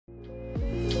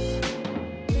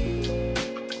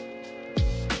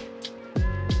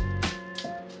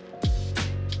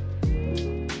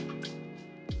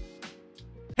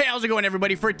How's it going,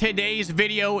 everybody? For today's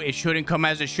video, it shouldn't come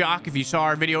as a shock if you saw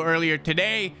our video earlier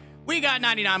today. We got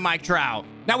 99 Mike Trout.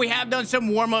 Now, we have done some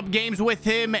warm-up games with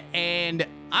him, and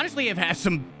honestly have had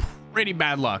some pretty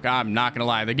bad luck. I'm not gonna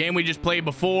lie. The game we just played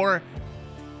before,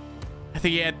 I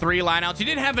think he had 3 lineouts. He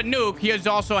didn't have a nuke. He has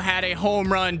also had a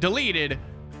home run deleted,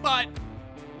 but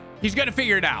he's gonna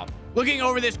figure it out. Looking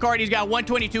over this card, he's got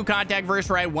 122 contact versus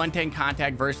right, 110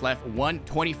 contact versus left,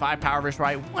 125 power versus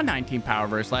right, 119 power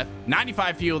versus left,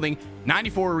 95 fielding,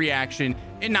 94 reaction,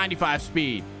 and 95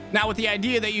 speed. Now, with the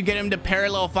idea that you get him to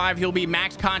parallel 5, he'll be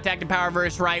max contact and power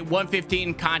versus right,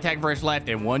 115 contact versus left,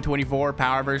 and 124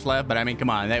 power versus left. But I mean, come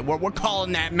on, we're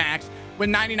calling that max with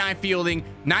 99 fielding,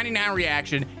 99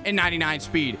 reaction, and 99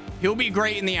 speed. He'll be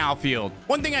great in the outfield.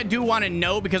 One thing I do want to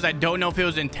know, because I don't know if it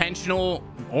was intentional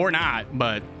or not,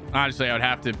 but honestly, I would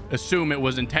have to assume it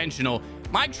was intentional.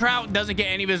 Mike Trout doesn't get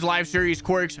any of his live series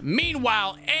quirks.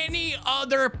 Meanwhile, any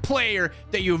other player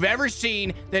that you've ever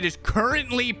seen that is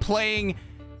currently playing,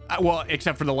 well,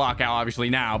 except for the lockout, obviously,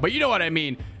 now, but you know what I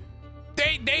mean.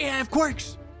 They have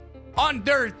quirks on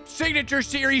their signature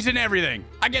series and everything.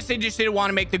 I guess they just didn't want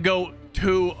to make the GOAT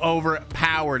too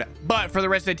overpowered. But for the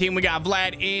rest of the team, we got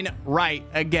Vlad in right.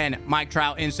 Again, Mike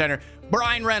Trout in center.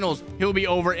 Brian Reynolds, he'll be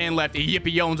over in left.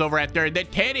 Yippee Yones over at third. The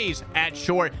Teddies at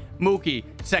short. Mookie,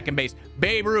 second base.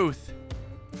 Babe Ruth,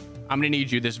 I'm going to need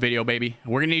you this video, baby.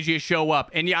 We're going to need you to show up.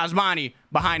 And Yasmani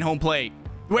behind home plate.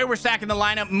 The way we're stacking the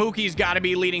lineup, Mookie's got to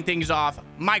be leading things off.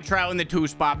 Mike Trout in the 2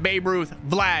 spot. Babe Ruth,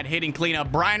 Vlad hitting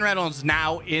cleanup. Brian Reynolds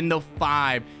now in the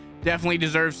 5. Definitely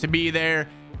deserves to be there.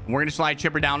 We're going to slide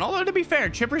Chipper down. Although, to be fair,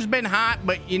 Chipper's been hot,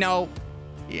 but, you know,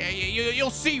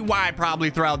 you'll see why probably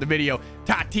throughout the video.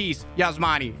 Tatis,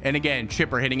 Yasmani, and again,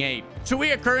 Chipper hitting 8. So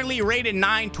we are currently rated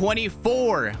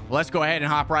 924. Let's go ahead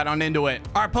and hop right on into it.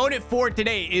 Our opponent for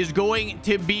today is going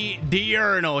to be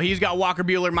Diournal. He's got Walker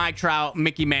Buehler, Mike Trout,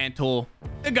 Mickey Mantle,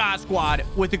 the God Squad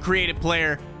with the creative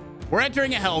player. We're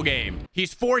entering a hell game.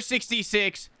 He's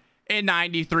 466 and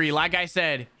 93. Like I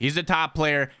said, he's a top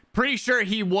player. Pretty sure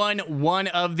he won one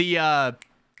of the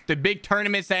big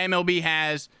tournaments that MLB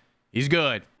has. He's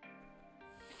good.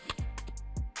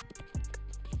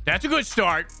 That's a good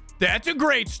start. That's a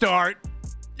great start.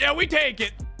 Yeah, we take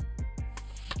it.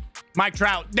 Mike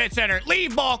Trout, dead center.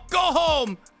 Lead ball. Go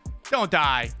home. Don't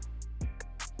die.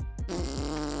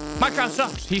 Mike Trout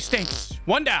sucks. He stinks.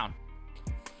 1 down.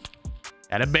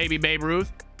 At a baby Babe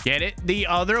Ruth. Get it the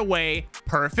other way.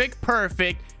 Perfect.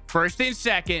 Perfect. First and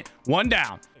second. 1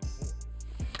 down.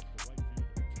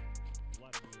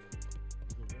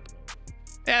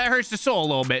 Yeah, that hurts the soul a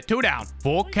little bit. 2 down.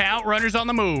 Full count. Runners on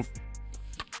the move.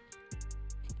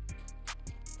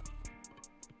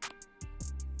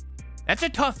 That's a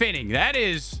tough inning. That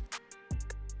is...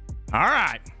 All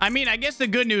right. I mean, I guess the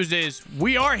good news is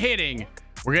we are hitting.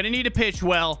 We're going to need to pitch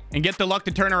well and get the luck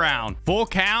to turn around. Full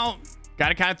count. Got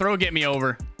to kind of throw get me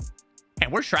over.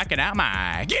 And we're striking out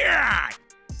my... Yeah!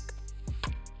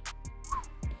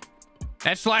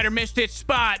 That slider missed its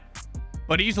spot,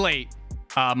 but he's late.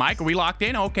 Mike, are we locked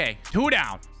in? Okay. 2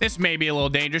 down. This may be a little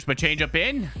dangerous, but change up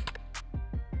in.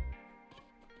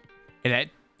 And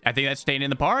I think that's staying in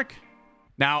the park.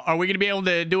 Now, are we going to be able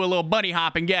to do a little bunny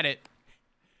hop and get it?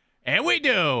 And we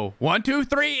do. 1, 2,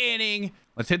 3 inning.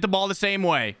 Let's hit the ball the same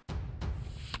way.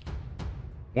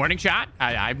 Warning shot.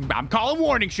 I'm calling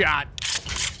warning shot.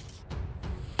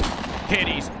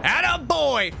 Kitties.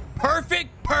 Attaboy. Perfect.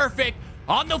 Perfect.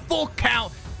 On the full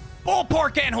count.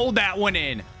 Ballpark can't hold that one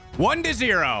in.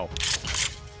 1-0.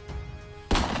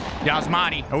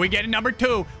 Yasmani, are we getting number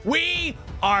 2? We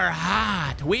are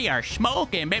hot. We are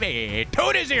smoking, baby.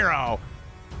 2-0.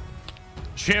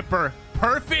 Chipper,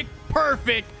 perfect,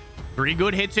 perfect. 3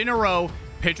 good hits in a row.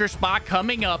 Pitcher spot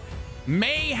coming up.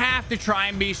 May have to try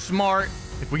and be smart.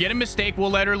 If we get a mistake,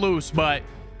 we'll let her loose. But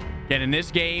again, in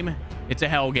this game, it's a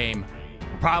hell game.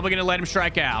 We're probably gonna let him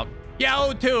strike out. Yeah,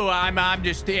 0-2. I'm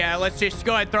just, yeah, let's just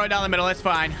go ahead and throw it down the middle. That's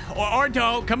fine. Or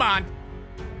don't. Come on.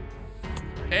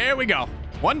 There we go.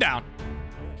 1 down.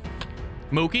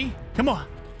 Mookie, come on.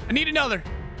 I need another.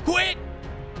 Quit.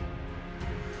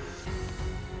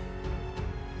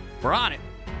 We're on it.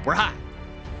 We're hot.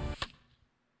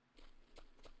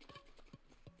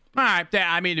 All right.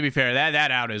 I mean, to be fair,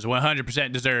 that out is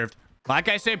 100% deserved. Like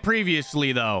I said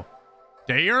previously, though,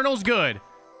 Diurnal's good.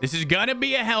 This is going to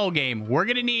be a hell game. We're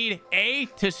going to need A,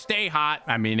 to stay hot.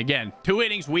 I mean, again, 2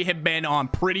 innings, we have been on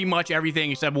pretty much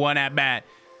everything except 1 at bat.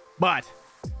 But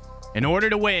in order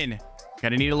to win, got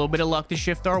to need a little bit of luck to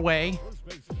shift our way.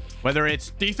 Whether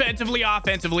it's defensively,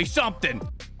 offensively, something.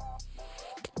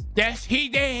 Yes, he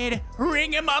did.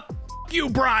 Ring him up. Fuck you,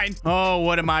 Brian. Oh,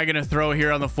 what am I going to throw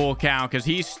here on the full count? Because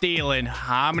he's stealing.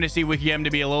 I'm going to see if we can get him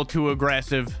to be a little too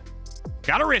aggressive.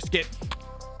 Gotta risk it.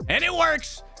 And it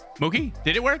works. Mookie,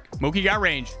 did it work? Mookie got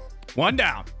range. One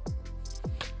down.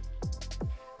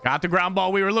 Got the ground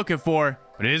ball we were looking for,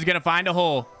 but it is going to find a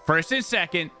hole. First and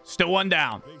second, still one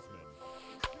down.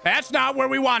 That's not where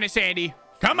we want it, Sandy.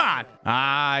 Come on.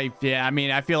 Yeah, I mean,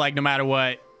 I feel like no matter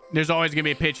what, there's always going to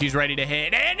be a pitch he's ready to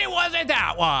hit, and it wasn't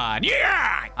that one.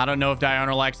 Yeah! I don't know if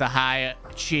Diournal likes the high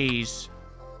cheese.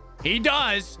 He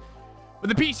does, but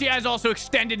the PCI is also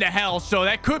extended to hell, so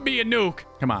that could be a nuke.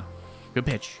 Come on. Good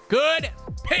pitch. Good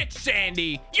pitch,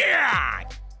 Sandy. Yeah!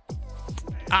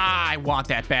 I want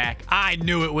that back. I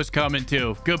knew it was coming,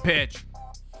 too. Good pitch.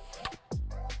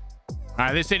 All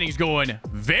right, this inning's going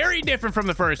very different from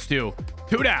the first two.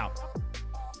 2 down.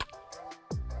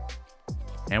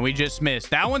 And we just missed.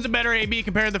 That one's a better AB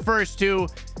compared to the first two,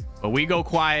 but we go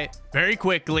quiet very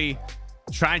quickly.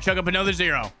 Let's try and chug up another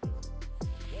 0.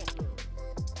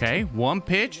 Okay, one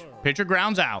pitch. Pitcher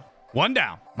grounds out. 1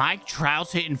 down. Mike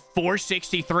Trout's hitting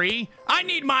 463. I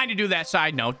need mine to do that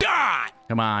side note. Dot!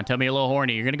 Come on, tell me a little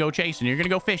horny. You're going to go chasing. You're going to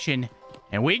go fishing.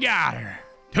 And we got her.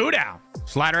 2 down.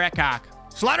 Slider at cock.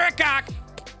 Slider at cock.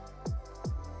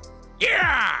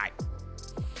 Yeah!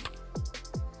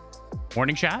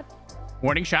 Warning shot.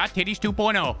 Warning shot. Titties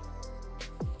 2.0. Oh,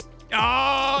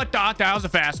 I thought that was a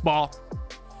fastball.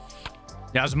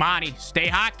 That was Monty. Stay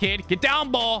hot, kid. Get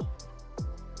down, ball.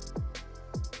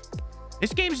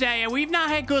 This game's we've not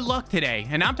had good luck today.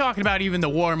 And I'm talking about even the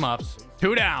warm-ups.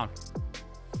 2 down.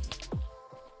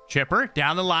 Chipper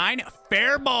down the line.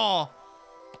 Fair ball.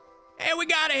 And we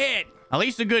got a hit. At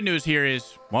least the good news here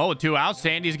is, well, with 2 outs,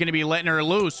 Sandy's going to be letting her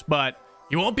loose, but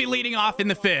he won't be leading off in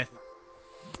the 5th.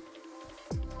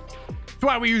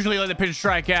 That's why we usually let the pitcher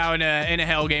strike out in a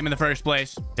hell game in the first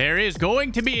place. There is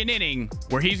going to be an inning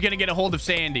where he's going to get a hold of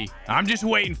Sandy. I'm just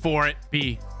waiting for it.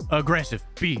 Be aggressive.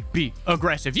 Be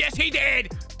aggressive. Yes, he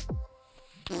did.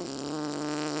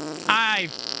 I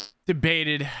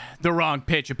debated the wrong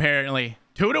pitch, apparently.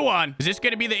 2-1. Is this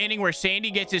going to be the inning where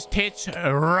Sandy gets his tits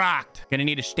rocked? Gonna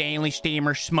need a Stanley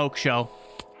Steamer smoke show.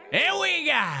 And we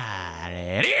got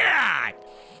it. Yeah.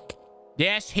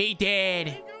 Yes, he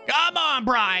did. Come on,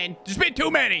 Brian. There's been too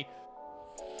many.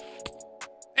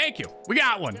 Thank you. We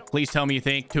got one. Please tell me you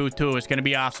think 2-2 is going to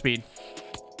be off speed.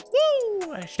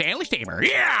 Woo! Stanley Steamer.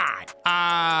 Yeah!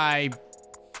 I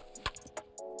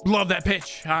love that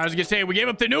pitch. I was going to say, we gave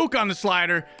up the nuke on the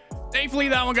slider. Thankfully,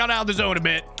 that one got out of the zone a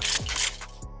bit.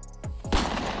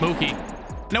 Mookie.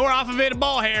 No, we're off of it a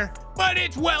ball hair, but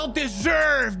it's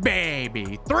well-deserved,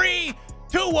 baby.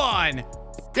 3-1.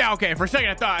 Yeah, okay. For a second,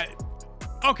 I thought...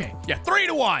 Okay, yeah,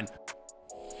 3-1.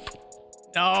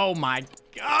 Oh, my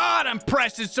God. I'm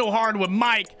pressing so hard with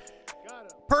Mike.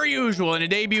 Per usual, in a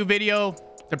debut video,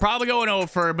 they're probably going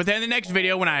over, but then the next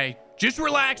video, when I just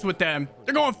relax with them,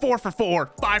 they're going 4 for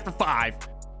 4, 5 for 5.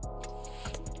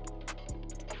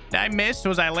 Did I miss?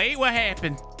 Was I late? What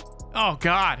happened? Oh,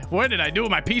 God. What did I do with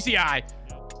my PCI?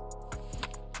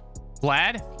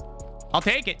 Vlad? I'll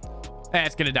take it.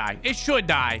 That's going to die. It should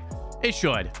die. It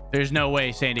should. There's no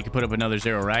way Sandy could put up another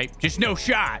 0, right? Just no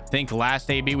shot. Think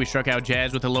last AB we struck out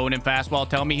Jazz with a low and in fastball.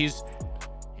 Tell me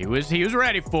he was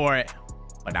ready for it,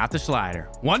 but not the slider.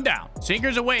 1 down.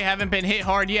 Sinkers away haven't been hit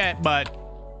hard yet, but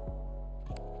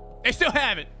they still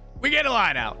haven't. We get a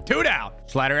line out. 2 down.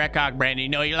 Slider at cock, Brandon. You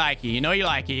know you like it. You know you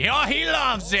like it. Oh, he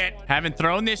loves it. Haven't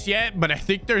thrown this yet, but I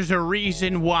think there's a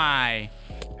reason why.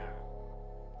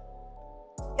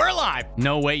 We're alive.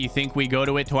 No way you think we go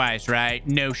to it twice, right?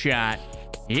 No shot.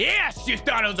 Yes, you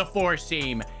thought it was a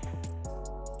 4-seam.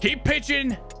 Keep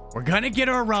pitching. We're going to get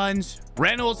our runs.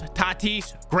 Reynolds,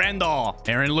 Tatis, Grandal,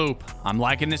 Aaron Loop. I'm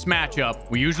liking this matchup.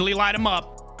 We usually light them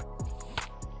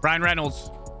up. Brian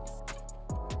Reynolds.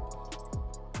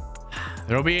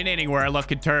 There'll be an inning where our luck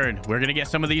could turn. We're going to get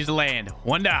some of these to land.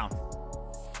 1 down.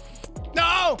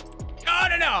 No.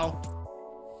 No.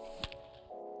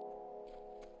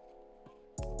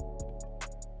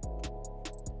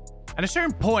 At a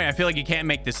certain point, I feel like you can't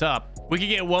make this up. We could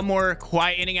get one more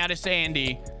quiet inning out of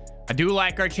Sandy. I do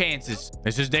like our chances.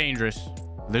 This is dangerous.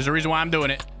 There's a reason why I'm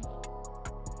doing it.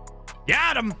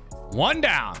 Got him. 1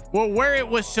 down. Well, where it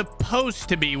was supposed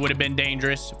to be would have been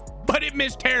dangerous, but it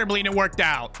missed terribly and it worked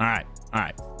out. All right.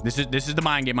 This is the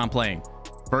mind game I'm playing.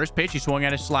 First pitch, he swung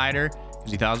at his slider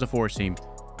because he thought it was a 4-seam.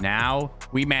 Now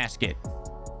we mask it.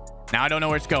 Now I don't know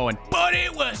where it's going, but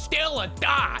it was still a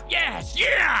dot. Yes,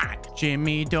 yeah.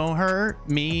 Jimmy, don't hurt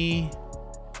me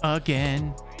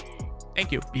again.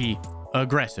 Thank you. Be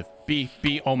aggressive. Be.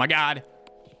 Oh my God.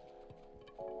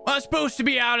 Well, it's supposed to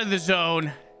be out of the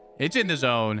zone. It's in the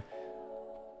zone.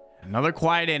 Another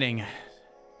quiet inning.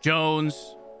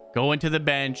 Jones going to the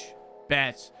bench.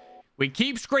 Betts. We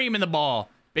keep screaming the ball.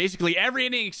 Basically every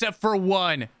inning except for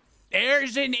one.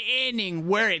 There's an inning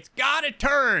where it's got to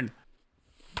turn.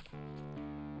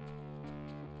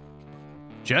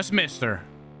 Just missed her.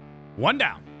 One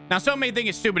down. Now, some may think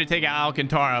it's stupid to take out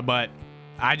Alcantara, but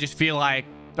I just feel like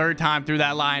third time through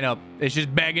that lineup, it's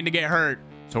just begging to get hurt.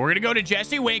 So we're going to go to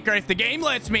Jesse Winker. If the game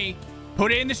lets me,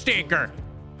 put it in the stinker.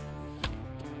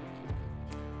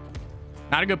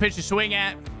 Not a good pitch to swing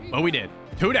at, but we did.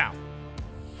 2 down.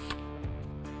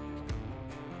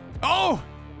 Oh!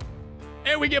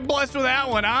 And we get blessed with that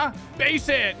one, huh? Base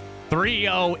hit.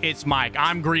 3-0. It's Mike.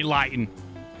 I'm green lighting.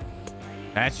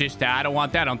 That's just, I don't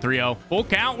want that on 3-0. Full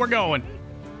count. We're going.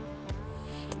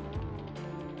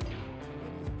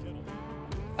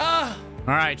 All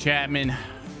right, Chapman.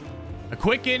 A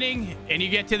quick inning, and you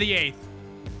get to the 8th.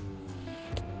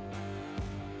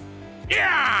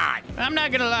 Yeah! I'm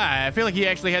not gonna lie. I feel like he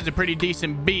actually has a pretty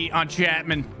decent beat on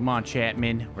Chapman. Come on,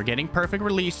 Chapman. We're getting perfect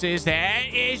releases. That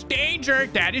is danger.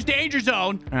 That is danger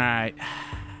zone. All right.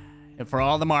 And for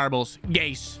all the marbles,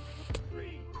 Gase.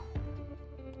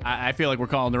 I feel like we're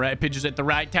calling the right pitches at the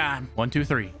right time. 1, 2,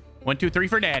 3. 1, 2, 3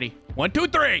 for Daddy. 1, 2,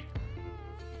 3.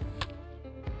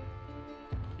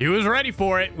 He was ready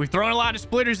for it. We've thrown a lot of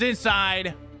splitters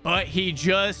inside, but he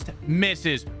just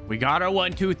misses. We got our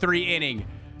 1, 2, 3 inning.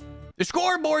 The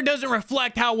scoreboard doesn't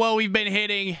reflect how well we've been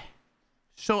hitting,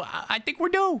 so I think we're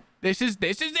due. This is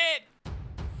it.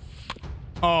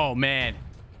 Oh, man.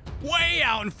 Way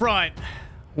out in front.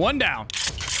 1 down.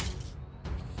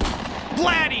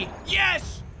 Vladdy.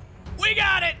 Yes. We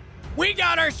got it. We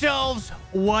got ourselves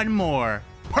one more.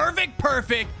 Perfect.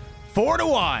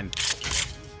 4-1.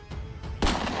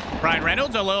 Ryan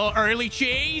Reynolds, a little early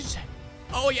cheese.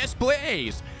 Oh, yes,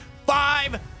 please.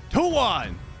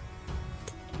 5-1.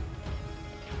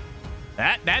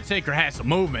 That sinker has some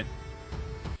movement.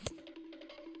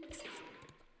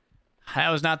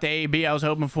 That was not the AB I was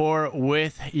hoping for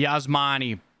with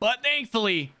Yasmani. But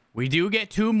thankfully, we do get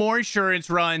 2 more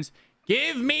insurance runs.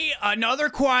 Give me another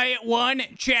quiet one,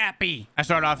 Chappie. I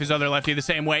started off his other lefty the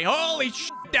same way. Holy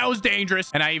shit, that was dangerous.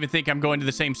 And I even think I'm going to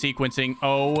the same sequencing.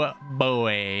 Oh,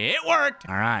 boy. It worked.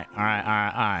 All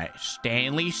right.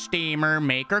 Stanley Steamer,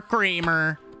 Maker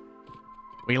Creamer.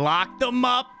 We locked them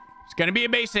up. It's going to be a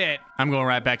base hit. I'm going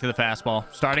right back to the fastball.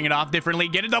 Starting it off differently.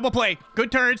 Get a double play.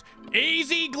 Good turns.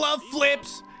 Easy glove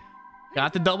flips.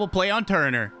 Got the double play on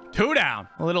Turner. 2 down.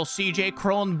 A little CJ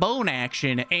Crone bone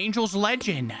action. Angels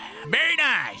legend. Very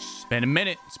nice. It's been a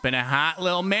minute. It's been a hot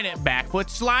little minute. Backfoot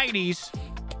slideys.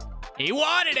 He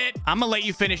wanted it. I'm going to let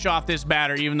you finish off this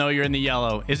batter even though you're in the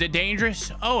yellow. Is it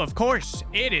dangerous? Oh, of course.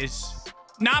 It is.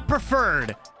 Not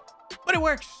preferred. But it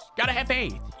works. Gotta have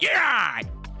faith. Yeah!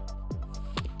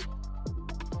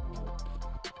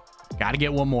 Gotta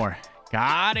get one more.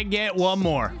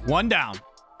 1 down.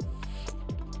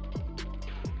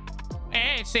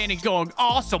 And Sandy's going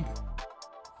awesome.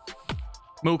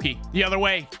 Mookie, the other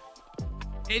way.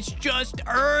 It's just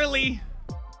early.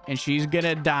 And she's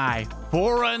gonna die.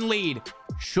 4-run lead.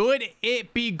 Should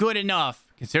it be good enough?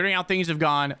 Considering how things have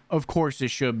gone, of course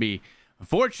it should be.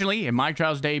 Unfortunately, in Mike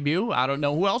Trout's debut, I don't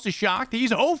know who else is shocked.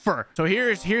 He's over. So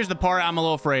here's the part I'm a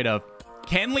little afraid of.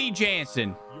 Kenley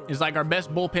Jansen is like our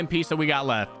best bullpen piece that we got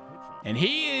left. And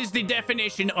he is the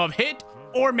definition of hit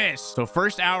or miss. So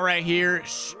first out right here,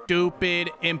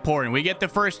 stupid important. We get the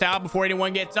first out before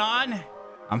anyone gets on.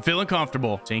 I'm feeling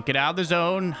comfortable. Sink it out of the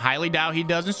zone. Highly doubt he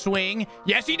doesn't swing.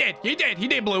 Yes, he did. He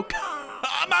did, Blue.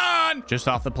 Come on. Just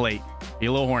off the plate. Be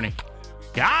a little horny.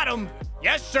 Got him.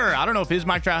 Yes, sir. I don't know if his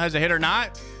Mike Trout has a hit or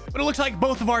not, but it looks like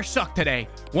both of ours suck today.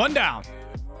 1 down.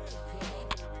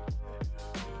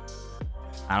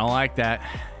 I don't like that.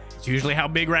 It's usually how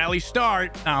big rallies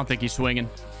start. I don't think he's swinging.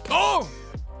 Oh!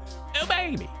 Oh,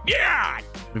 baby. Yeah!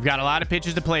 We've got a lot of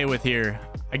pitches to play with here.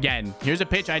 Again, here's a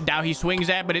pitch I doubt he swings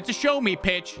at, but it's a show me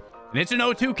pitch, and it's an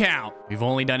 0-2 count. We've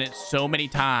only done it so many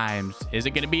times. Is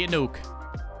it going to be a nuke?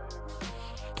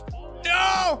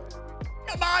 No!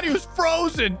 Come on, he was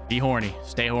frozen. Be horny.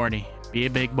 Stay horny. Be a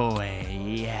big boy.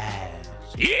 Yes.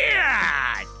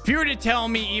 Yeah! If you were to tell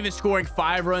me even scoring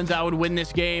 5 runs I would win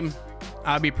this game,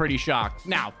 I'd be pretty shocked.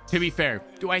 Now, to be fair,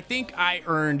 do I think I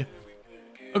earned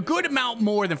a good amount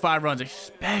more than 5 runs,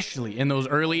 especially in those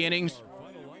early innings?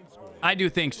 I do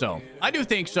think so.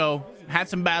 Had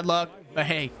some bad luck, but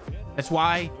hey, that's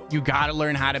why you got to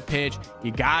learn how to pitch.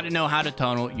 You got to know how to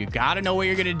tunnel. You got to know what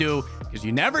you're going to do, because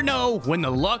you never know when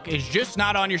the luck is just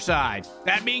not on your side.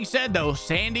 That being said, though,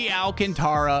 Sandy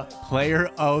Alcantara, player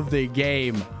of the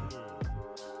game.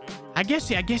 I guess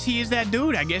he is that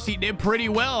dude. I guess he did pretty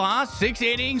well, huh? 6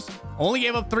 innings, only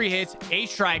gave up 3 hits, 8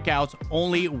 strikeouts,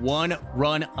 only 1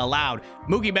 run allowed.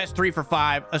 Mookie Betts 3 for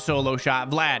 5, a solo shot.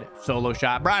 Vlad, solo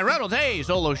shot. Brian Reynolds, hey,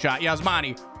 solo shot.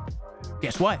 Yasmani,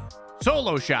 guess what?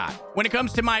 Solo shot. When it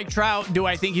comes to Mike Trout, do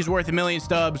I think he's worth 1 million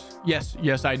stubs?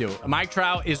 Yes, I do. Mike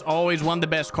Trout is always one of the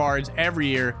best cards every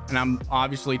year, and I'm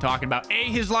obviously talking about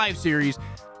his live series,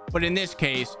 but in this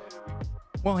case,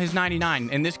 well, his 99.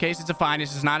 In this case, it's a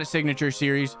finest. It's not a signature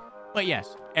series. But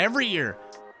yes, every year,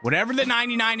 whatever the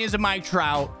 99 is of Mike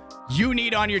Trout, you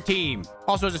need on your team.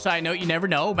 Also, as a side note, you never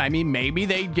know. I mean, maybe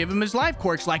they give him his life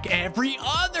quirks like every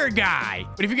other guy.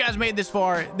 But if you guys made this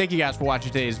far, thank you guys for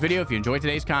watching today's video. If you enjoyed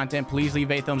today's content, please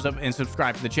leave a thumbs up and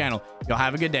subscribe to the channel. Y'all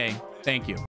have a good day. Thank you.